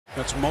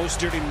That's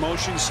Mostert in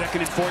motion, 2nd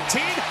and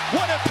 14.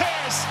 What a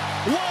pass!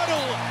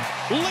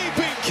 Waddle,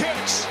 leaping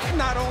catch.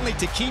 Not only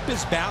to keep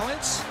his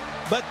balance,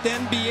 but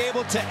then be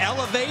able to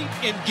elevate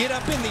and get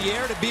up in the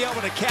air to be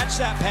able to catch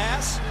that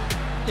pass.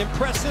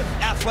 Impressive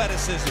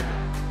athleticism.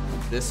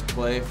 This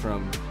play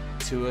from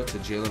Tua to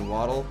Jaylen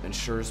Waddle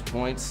ensures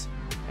points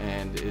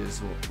and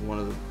is one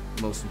of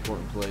the most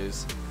important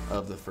plays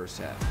of the first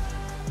half.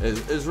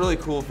 It's really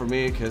cool for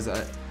me because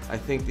I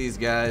think these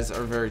guys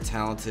are very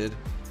talented.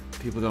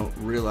 People don't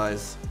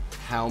realize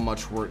how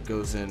much work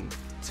goes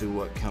into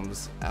what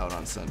comes out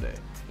on Sunday.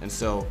 And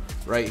so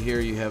right here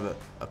you have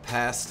a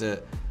pass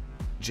to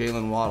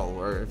Jaylen Waddle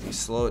where if you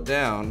slow it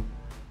down,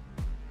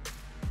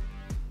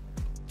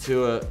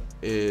 Tua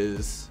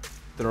is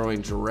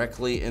throwing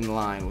directly in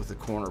line with the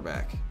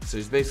cornerback. So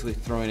he's basically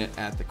throwing it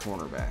at the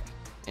cornerback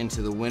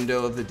into the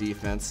window of the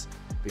defense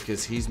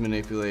because he's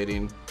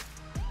manipulating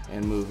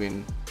and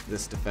moving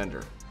this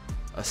defender,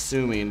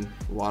 assuming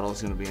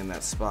Waddle's going to be in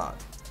that spot,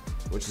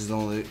 which is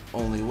the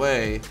only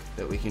way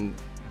that we can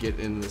get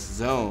in this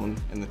zone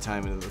in the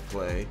timing of the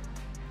play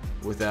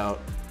without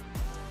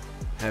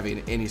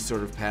having any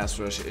sort of pass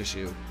rush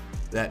issue.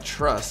 That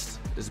trust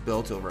is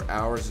built over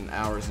hours and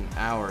hours and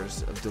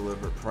hours of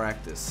deliberate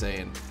practice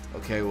saying,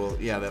 okay, well,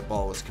 yeah, that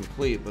ball was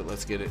complete, but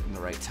let's get it in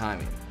the right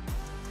timing.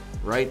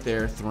 Right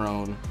there,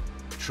 thrown,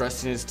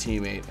 trusting his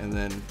teammate, and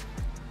then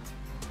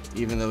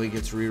even though he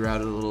gets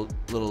rerouted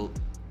a little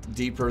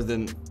deeper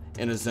than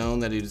in a zone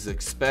that he'd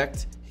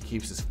expect, he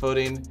keeps his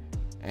footing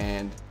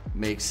and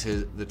makes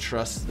the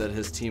trust that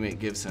his teammate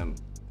gives him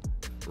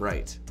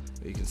right.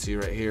 You can see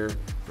right here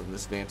from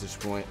this vantage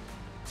point,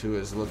 Tua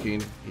is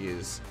looking, he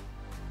is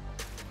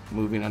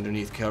moving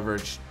underneath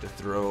coverage to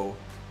throw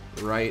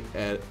right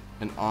at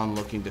an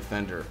on-looking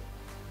defender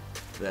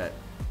that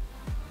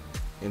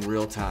in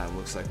real time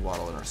looks like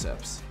Waddle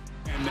intercepts.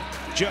 And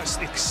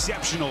just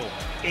exceptional,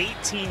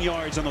 18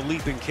 yards on the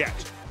leaping catch.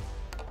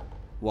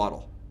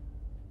 Waddle.